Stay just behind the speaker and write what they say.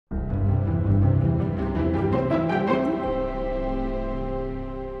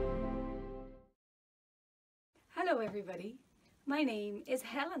everybody. My name is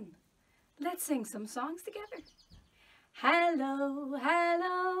Helen. Let's sing some songs together. Hello,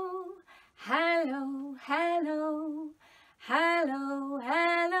 hello, hello, hello, hello,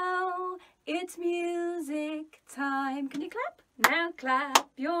 hello. It's music time. Can you clap? Now clap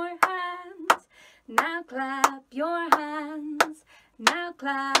your hands. Now clap your hands. Now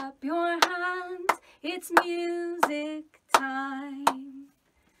clap your hands. It's music time.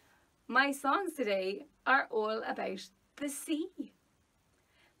 My songs today are all about the sea.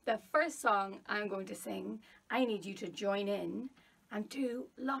 The first song I'm going to sing, I need you to join in and do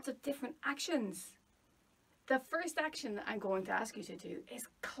lots of different actions. The first action that I'm going to ask you to do is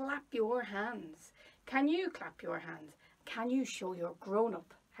clap your hands. Can you clap your hands? Can you show your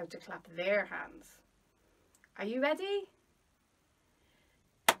grown-up how to clap their hands? Are you ready?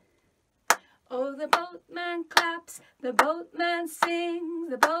 Oh, the boatman claps, the boatman sings,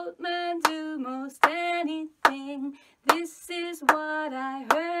 the boatman do most anything. This is what I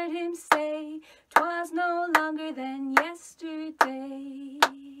heard him say, 'twas no longer than yesterday.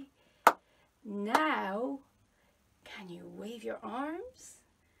 Now, can you wave your arms?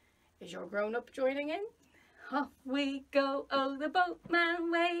 Is your grown-up joining in? Off we go, oh the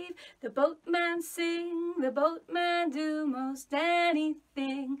boatman wave, the boatman sing, the boatman do most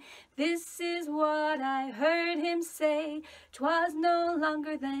anything. This is what I heard him say, 'twas no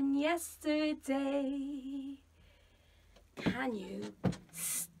longer than yesterday. Can you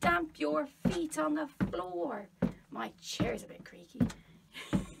stamp your feet on the floor? My chair's a bit creaky.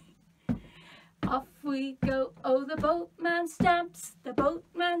 Off we go, oh the boatman stamps, the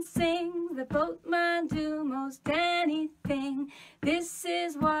boatman sings, the boatman do most anything. This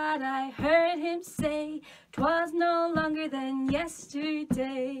is what I heard him say, 'twas no longer than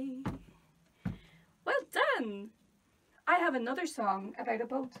yesterday. Well done! I have another song about a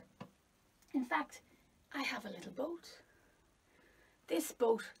boat. In fact, I have a little boat. This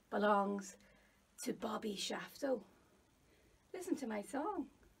boat belongs to Bobby Shafto. Listen to my song.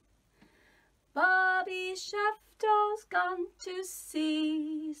 Bobby Shafto's gone to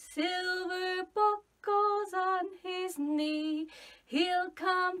sea, silver buckles on his knee. He'll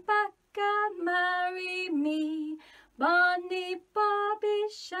come back and marry me, bonny Bobby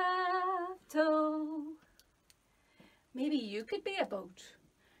Shafto. Maybe you could be a boat.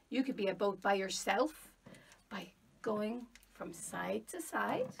 You could be a boat by yourself, by going from side to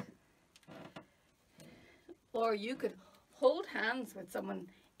side. Or you could hold hands with someone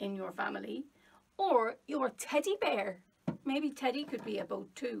in your family. Or your teddy bear. Maybe Teddy could be a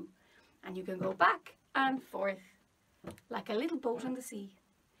boat too. And you can go back and forth like a little boat on the sea.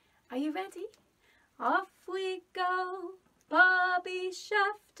 Are you ready? Off we go. Bobby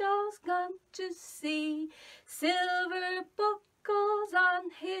Shafto's gone to sea. Silver buckles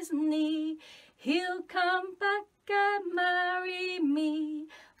on his knee. He'll come back and marry me,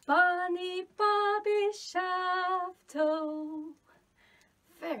 bonny Bobby Shafto.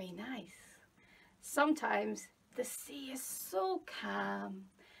 Very nice. Sometimes the sea is so calm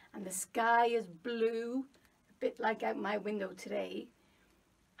and the sky is blue, a bit like out my window today,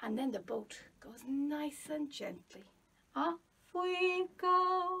 and then the boat goes nice and gently. Off we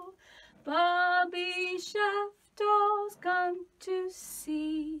go, Bobby Shafto's gone to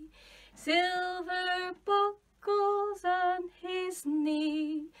sea, silver buckles on his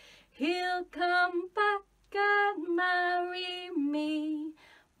knee. He'll come back and marry me,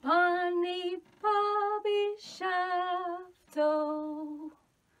 bonny Bobby Shafto.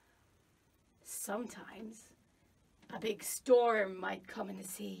 Sometimes a big storm might come in the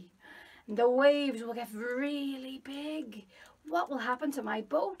sea and the waves will get really big. What will happen to my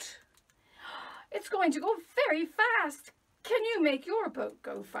boat? It's going to go very fast. Can you make your boat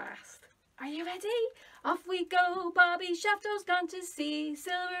go fast? Are you ready? Off we go, Bobby Shafto's gone to sea,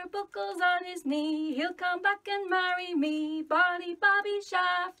 silver buckles on his knee. He'll come back and marry me, bonny Bobby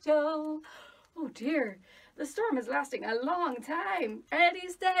Shafto. Oh dear, the storm is lasting a long time. Ready,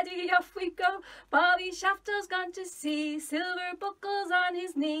 steady, off we go. Bobby Shafto's gone to sea, silver buckles on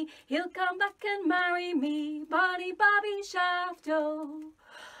his knee. He'll come back and marry me, bonny Bobby Shafto.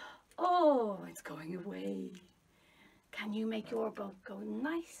 Oh, it's going away. Can you make your boat go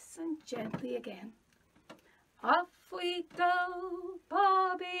nice and gently again? Off we go,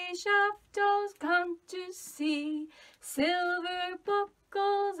 Bobby Shafto's gone to sea, silver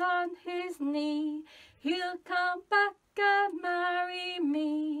buckles on his knee. He'll come back and marry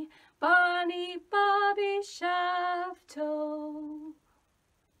me, bonny Bobby Shafto.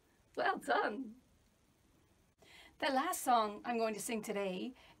 Well done. The last song I'm going to sing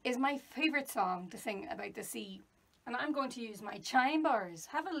today is my favourite song to sing about the sea. And I'm going to use my chime bars.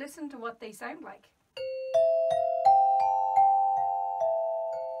 Have a listen to what they sound like.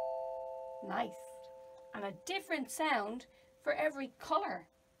 Nice. And a different sound for every colour.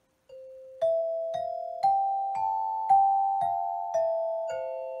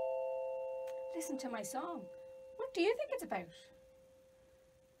 Listen to my song. What do you think it's about?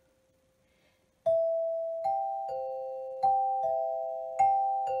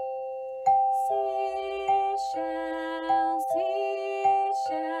 Seashell,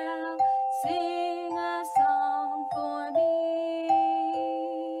 seashell, sing a song for me.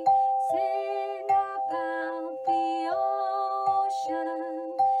 Sing about the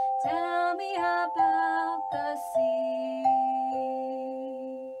ocean, tell me about the sea.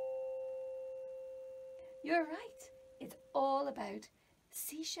 You're right, it's all about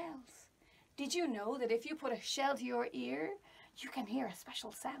seashells. Did you know that if you put a shell to your ear, you can hear a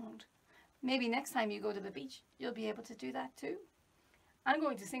special sound? Maybe next time you go to the beach, you'll be able to do that too. I'm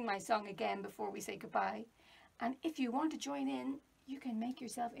going to sing my song again before we say goodbye. And if you want to join in, you can make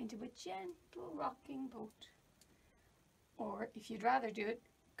yourself into a gentle rocking boat. Or if you'd rather do it,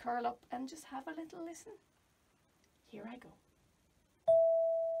 curl up and just have a little listen. Here I go.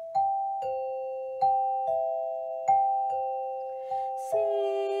 See